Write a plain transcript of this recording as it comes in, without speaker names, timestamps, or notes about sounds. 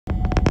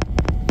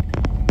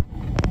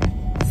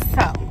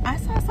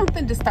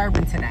something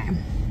disturbing today.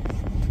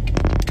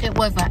 It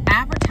was an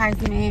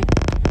advertisement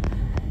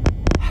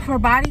for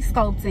Body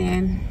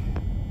Sculpting,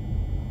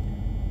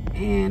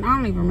 and I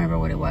don't even remember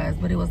what it was,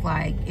 but it was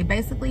like, it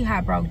basically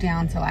had broke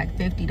down to like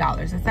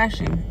 $50 a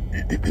session.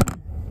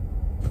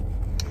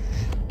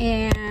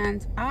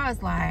 And I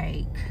was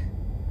like,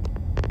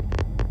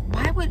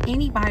 why would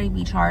anybody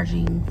be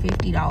charging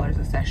 $50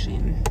 a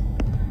session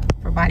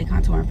for body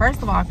contouring?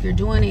 First of all, if you're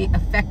doing it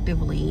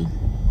effectively,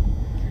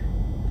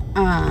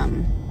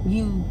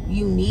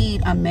 you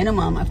need a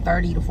minimum of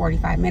 30 to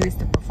 45 minutes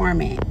to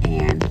perform it.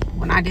 And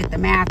when I did the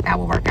math, that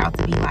would work out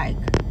to be like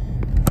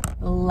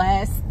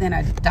less than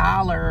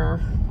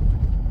 $1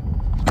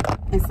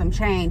 and some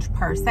change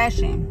per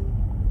session.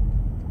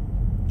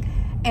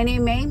 And it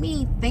made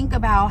me think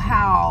about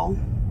how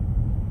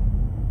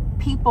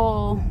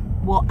people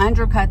will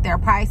undercut their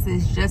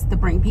prices just to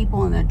bring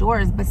people in the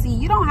doors. But see,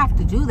 you don't have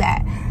to do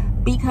that,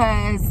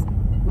 because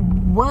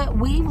what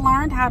we've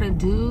learned how to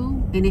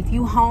do, and if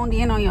you honed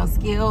in on your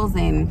skills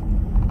and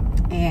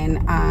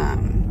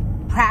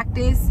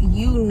practice,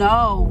 you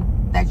know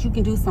that you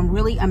can do some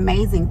really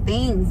amazing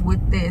things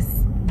with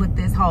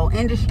this whole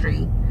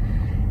industry.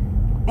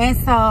 And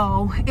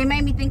so it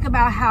made me think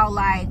about how,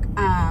 like,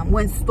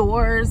 when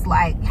stores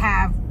like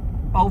have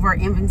over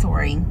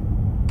inventory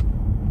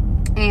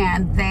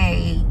and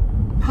they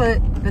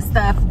put the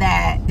stuff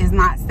that is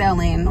not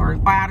selling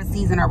or out of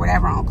season or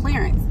whatever on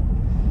clearance,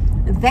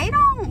 they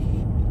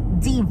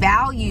don't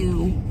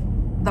devalue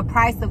the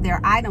price of their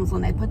items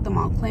when they put them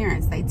on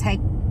clearance. They take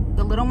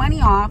the little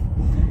money off,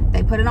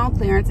 they put it on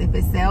clearance. If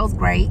it sells,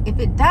 great. If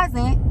it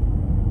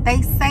doesn't,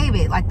 they save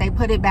it. Like, they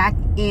put it back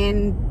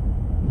in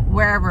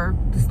wherever,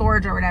 the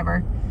storage or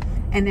whatever,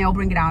 and they'll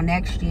bring it out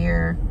next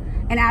year.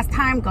 And as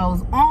time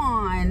goes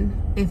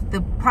on, if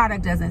the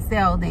product doesn't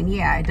sell, then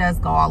yeah, it does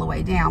go all the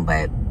way down.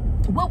 But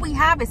what we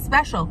have is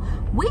special.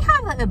 We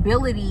have the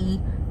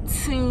ability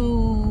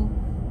to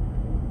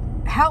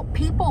help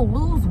people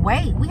lose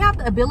weight. We have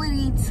the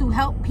ability to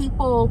help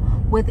people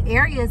with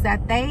areas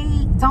that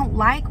they don't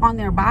like on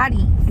their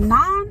body,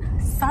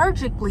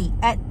 non-surgically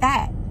at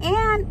that.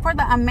 And for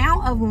the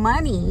amount of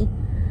money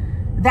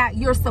that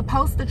you're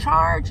supposed to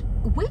charge,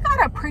 we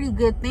got a pretty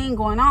good thing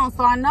going on.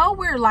 So I know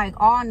we're like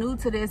all new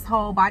to this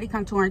whole body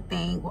contouring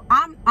thing. Well,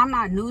 I'm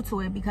not new to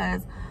it,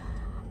 because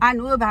I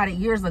knew about it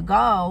years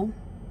ago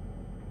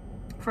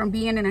from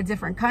being in a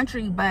different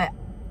country. But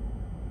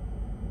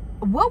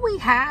what we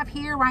have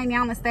here right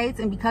now in the States,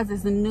 and because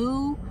it's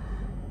new,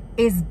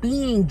 is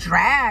being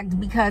dragged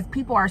because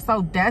people are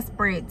so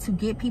desperate to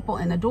get people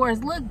in the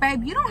doors. Look,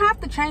 babe, you don't have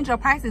to change your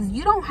prices.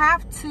 You don't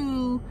have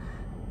to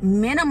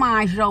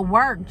minimize your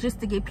work just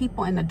to get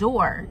people in the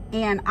door.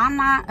 And I'm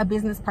not a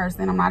business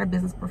person. I'm not a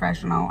business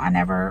professional. I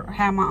never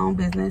had my own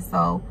business,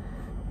 so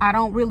I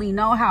don't really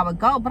know how it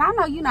go. But I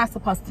know you're not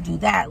supposed to do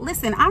that.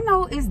 Listen, I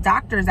know it's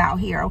doctors out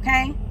here,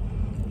 okay,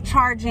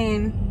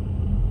 charging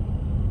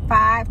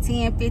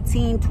 $5,000,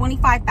 $10,000, $15,000,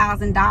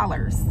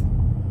 $25,000,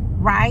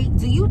 right?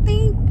 Do you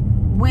think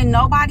when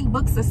nobody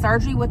books a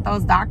surgery with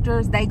those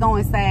doctors, they go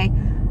and say,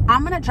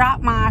 I'm gonna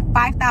drop my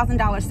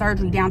 $5,000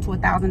 surgery down to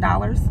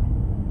 $1,000?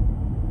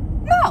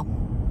 No,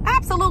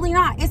 absolutely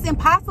not. It's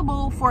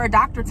impossible for a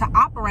doctor to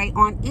operate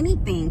on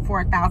anything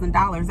for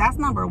 $1,000. That's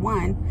number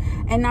one.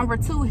 And number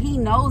two, he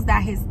knows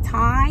that his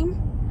time,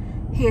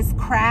 his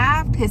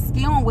craft, his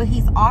skill, and what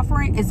he's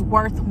offering is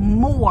worth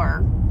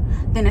more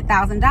than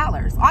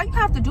 $1,000. All you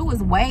have to do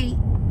is wait.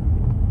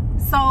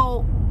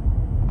 So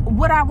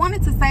what I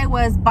wanted to say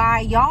was,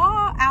 by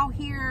y'all out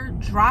here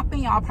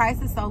dropping y'all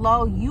prices so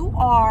low, you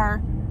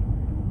are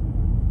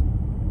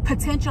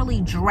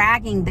potentially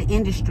dragging the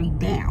industry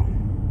down.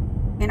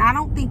 And I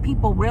don't think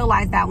people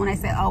realize that when they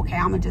say, okay,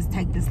 I'm gonna just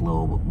take this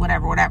little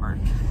whatever.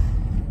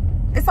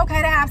 It's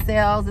okay to have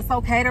sales. It's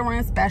okay to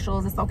run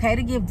specials. It's okay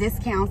to give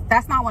discounts.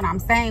 That's not what I'm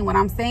saying. What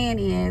I'm saying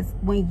is,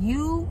 when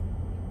you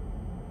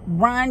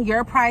run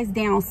your price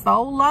down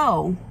so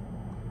low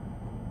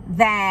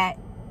that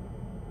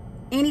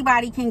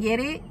anybody can get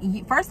it,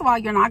 first of all,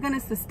 you're not going to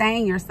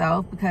sustain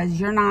yourself, because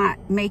you're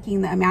not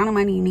making the amount of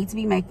money you need to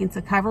be making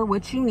to cover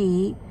what you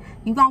need.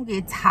 You're going to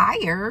get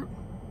tired.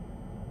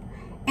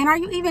 And are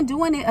you even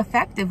doing it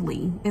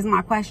effectively, is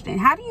my question.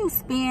 How do you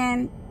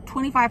spend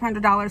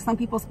 $2,500, some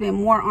people spend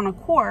more, on a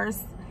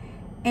course,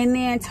 and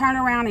then turn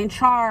around and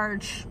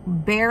charge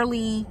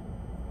barely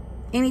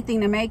anything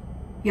to make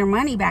your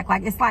money back?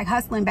 Like, it's like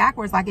hustling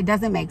backwards. Like, it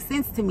doesn't make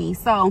sense to me.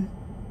 So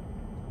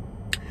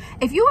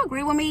if you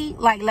agree with me,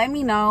 like, let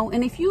me know.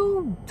 And if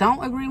you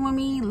don't agree with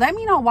me, let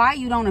me know why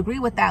you don't agree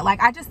with that.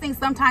 Like, I just think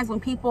sometimes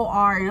when people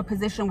are in a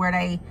position where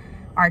they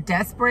are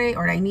desperate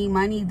or they need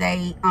money,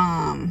 they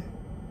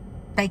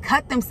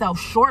cut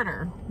themselves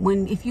shorter,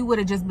 when if you would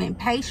have just been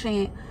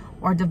patient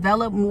or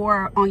developed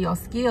more on your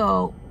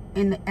skill,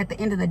 at the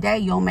end of the day,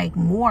 you'll make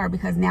more,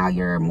 because now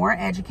you're more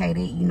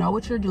educated, you know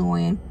what you're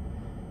doing,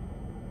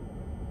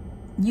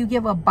 you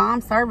give a bomb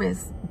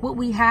service. What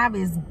we have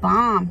is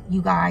bomb,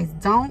 you guys.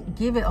 Don't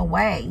give it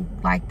away.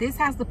 Like, this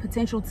has the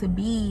potential to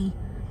be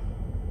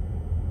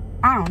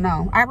I don't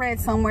know. I read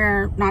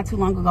somewhere not too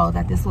long ago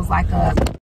that this was like a